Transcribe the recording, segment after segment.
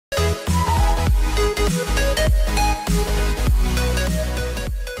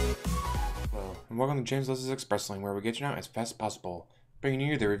welcome to James Leslie's Express Lane, where we get you out as fast as possible, bringing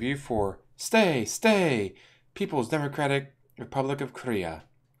you the review for Stay! People's Democratic Republic of Korea,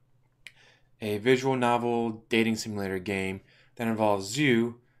 a visual novel dating simulator game that involves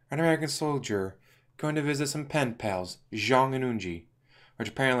you, an American soldier, going to visit some pen pals, Jeong and Eunji, which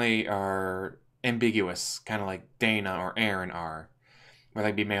apparently are ambiguous, kind of like Dana or Aaron are, whether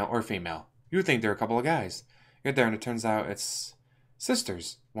they be male or female. You think they're a couple of guys. You get there and it turns out it's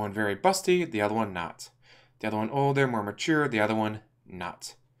sisters. One very busty, the other one not. The other one older, more mature, the other one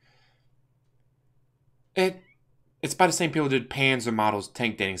not. It's by the same people who did Panzer Models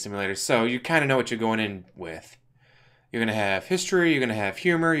Tank Dating Simulator, so you kind of know what you're going in with. You're going to have history, you're going to have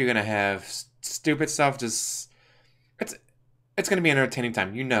humor, you're going to have stupid stuff, it's going to be an entertaining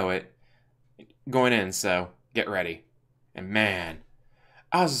time. You know it going in, so get ready. And man,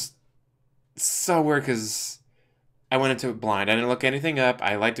 I was so weird because I went into it blind. I didn't look anything up.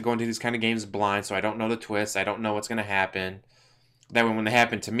 I like to go into these kind of games blind, so I don't know the twists. I don't know what's going to happen. That way, when they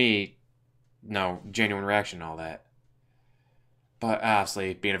happen to me, no genuine reaction and all that. But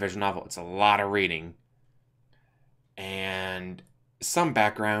obviously, being a visual novel, it's a lot of reading. And some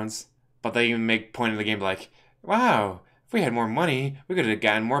backgrounds, but they even make point in the game like, wow, if we had more money, we could have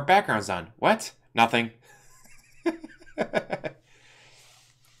gotten more backgrounds on. What? Nothing.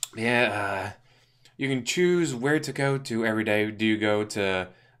 Yeah, you can choose where to go to every day. Do you go to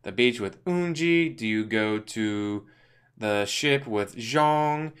the beach with Eunji? Do you go to the ship with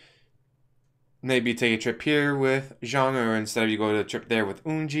Jeong? Maybe take a trip here with Jeong, or instead of you go to a trip there with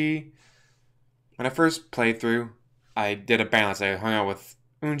Eunji. When I first played through, I did a balance. I hung out with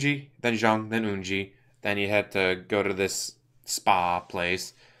Eunji, then Jeong, then Eunji. Then you had to go to this spa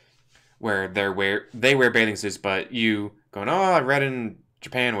place where they wear bathing suits, but you going, oh, I read in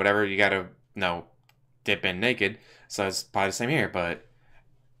Japan, whatever, you gotta dip in naked. So it's probably the same here, but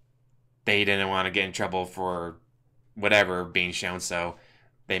they didn't want to get in trouble for whatever being shown, so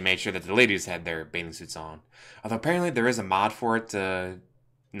they made sure that the ladies had their bathing suits on. Although apparently there is a mod for it to,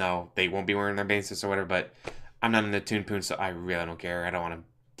 no, they won't be wearing their bathing suits or whatever, but I'm not in the Toon Poon, so I really don't care. I don't want to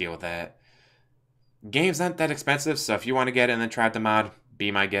deal with that. Game's not that expensive, so if you want to get it and then try out the mod,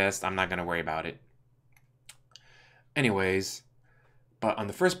 be my guest. I'm not going to worry about it. Anyways, but on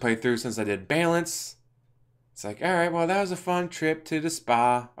the first playthrough, since I did balance, it's like, alright, well, that was a fun trip to the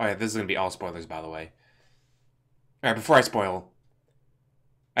spa. Alright, this is going to be all spoilers, by the way. Alright, before I spoil,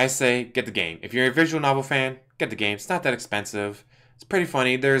 I say get the game. If you're a visual novel fan, get the game. It's not that expensive. It's pretty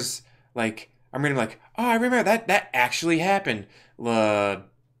funny. There's, like, I'm reading like, oh, I remember that actually happened. The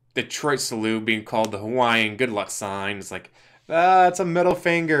Detroit salute being called the Hawaiian good luck sign. It's like, it's a middle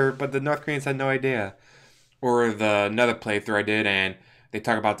finger, but the North Koreans had no idea. Or another playthrough I did, and they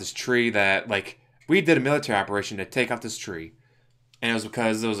talk about this tree that, like, we did a military operation to take out this tree. And it was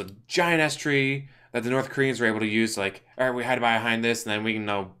because there was a giant-ass tree that the North Koreans were able to use, like, all right, we hide behind this, and then we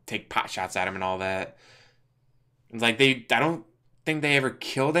can, take pot shots at them and all that. It's like, I don't think they ever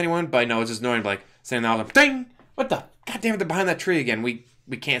killed anyone, but no, it's just knowing, like, saying all them, ding! What the? God damn it, they're behind that tree again. We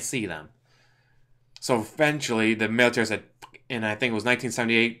can't see them. So eventually, the military said, and I think it was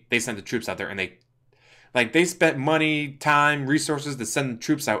 1978, they sent the troops out there, and they spent money, time, resources to send the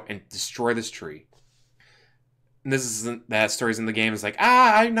troops out and destroy this tree. And that story's in the game. It's like,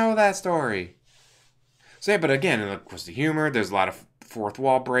 I know that story. So yeah, but again, of course, the humor, there's a lot of fourth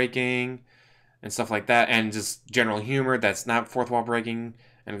wall breaking and stuff like that, and just general humor that's not fourth wall breaking,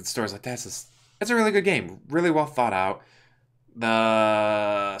 and the stories like that. It's a really good game. Really well thought out.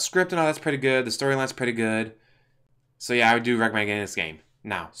 The script and all that's pretty good. The storyline's pretty good. So yeah, I do recommend getting this game.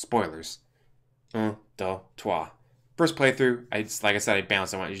 Now, spoilers. Un, deux, trois. First playthrough, like I said, I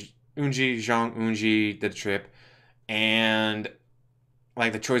balanced. I went Eunji, Jeong, Eunji, did the trip. And,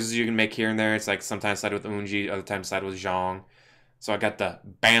 like, the choices you can make here and there, it's like sometimes side with Eunji, other times side with Jeong. So I got the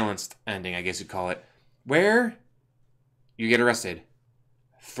balanced ending, I guess you'd call it, where you get arrested,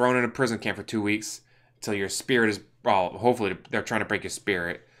 thrown in a prison camp for 2 weeks until your spirit is, well, hopefully they're trying to break your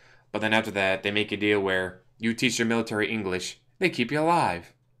spirit. But then after that, they make a deal where you teach your military English, they keep you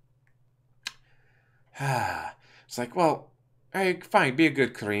alive. It's like, well, hey, fine, be a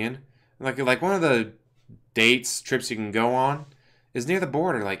good Korean. Like one of the trips you can go on is near the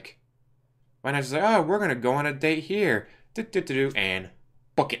border. Like, why not just like, oh, we're going to go on a date here, and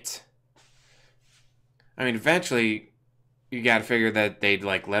book it. I mean, eventually, you got to figure that they'd,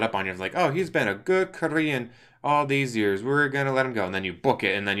 like, let up on you. It's like, oh, he's been a good Korean all these years. We're going to let him go. And then you book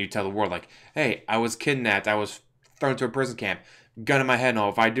it, and then you tell the world, like, hey, I was kidnapped. I was thrown to a prison camp. Gun in my head. No,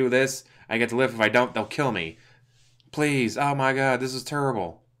 if I do this, I get to live. If I don't, they'll kill me. Please. Oh, my God. This is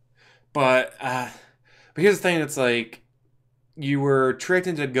terrible. But here's the thing. It's like, you were tricked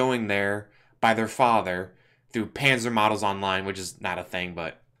into going there by their father through Panzer Models Online, which is not a thing,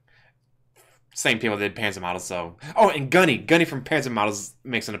 but same people did Panzer Models, so... Oh, and Gunny from Panzer Models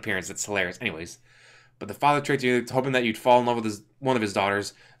makes an appearance. It's hilarious. Anyways. But the father tricked you, hoping that you'd fall in love with one of his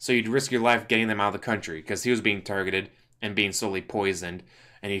daughters, so you'd risk your life getting them out of the country, because he was being targeted and being slowly poisoned,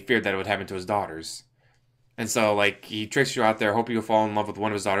 and he feared that it would happen to his daughters. And so, like, he tricks you out there, hoping you'll fall in love with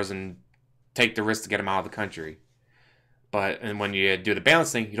one of his daughters and take the risk to get him out of the country. And when you do the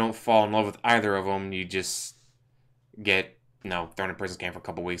balancing, you don't fall in love with either of them, you just get, thrown in prison camp for a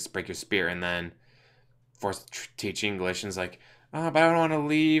couple weeks, break your spirit, and then forced to teach English, and it's like... but I don't want to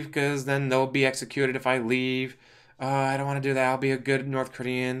leave because then they'll be executed if I leave. I don't want to do that. I'll be a good North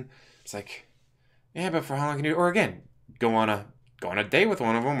Korean. It's like, yeah, but for how long can you? Or again, go on a date with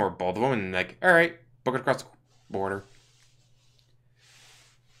one of them or both of them, and like, all right, book it across the border.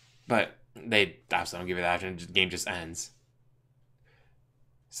 But they obviously don't give you that option. The game just ends.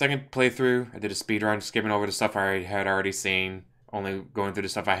 Second playthrough, I did a speedrun, skipping over the stuff I had already seen, only going through the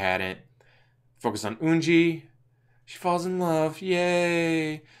stuff I hadn't. Focus on Unji. She falls in love.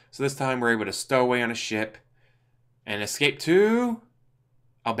 Yay! So this time we're able to stow away on a ship and escape to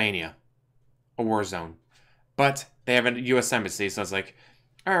Albania, a war zone. But they have a U.S. embassy, so it's like,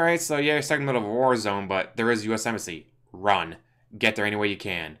 alright, so yeah, you're stuck in the middle of a war zone, but there is a U.S. embassy. Run. Get there any way you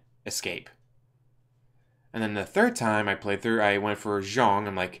can. Escape. And then the third time I played through, I went for Zhong.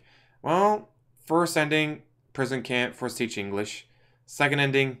 I'm like, well, first ending, prison camp, forced to teach English. Second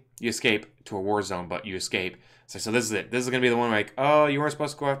ending, you escape to a war zone, but you escape. So this is it. This is going to be the one like, oh, you weren't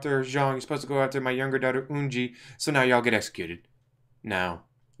supposed to go after Zhang. You're supposed to go after my younger daughter, Unji. So now y'all get executed. Now,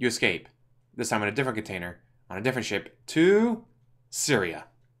 you escape. This time on a different container, on a different ship, to Syria.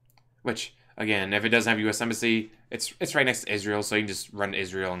 Which, again, if it doesn't have a U.S. Embassy, it's right next to Israel, so you can just run to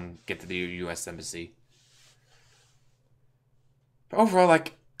Israel and get to the U.S. Embassy. But overall,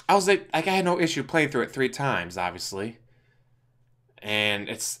 like, I had no issue playing through it 3 times, obviously. And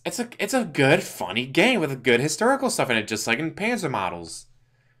it's a good, funny game with a good historical stuff in it, just like in Panzer Models.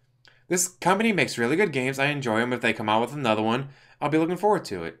 This company makes really good games. I enjoy them. If they come out with another one, I'll be looking forward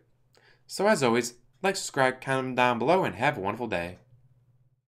to it. So as always, like, subscribe, comment down below, and have a wonderful day.